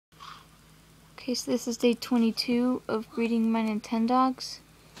Okay, so this is day 22 of breeding my Nintendogs.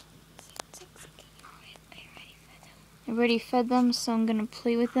 I already fed them, so I'm going to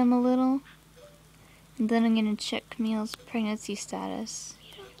play with them a little. And then I'm going to check Camille's pregnancy status.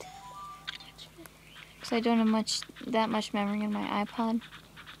 Because I don't have that much memory in my iPod.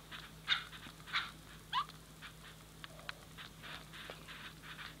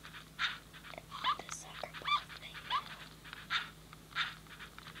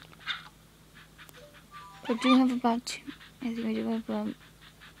 I do have about I think I do have about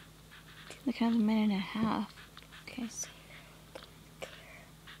like another minute and a half. Okay.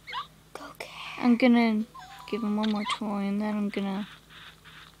 I'm gonna give him one more toy and then I'm gonna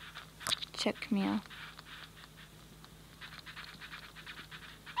check Camille.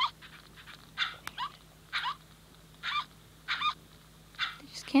 I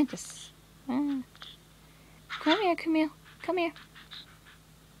just can't Come here, Camille. Come here.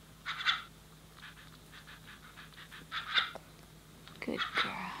 Good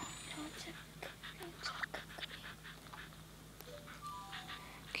girl.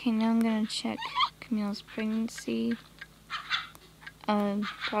 Okay, now I'm gonna check Camille's pregnancy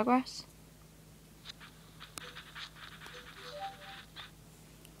progress.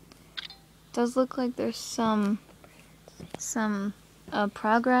 Does look like there's some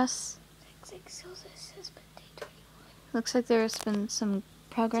progress. Looks like there's been some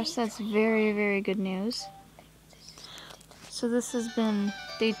progress. That's very, very good news. So this has been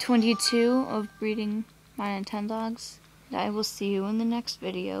day 22 of breeding my Nintendogs. I will see you in the next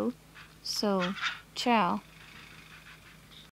video. So, ciao.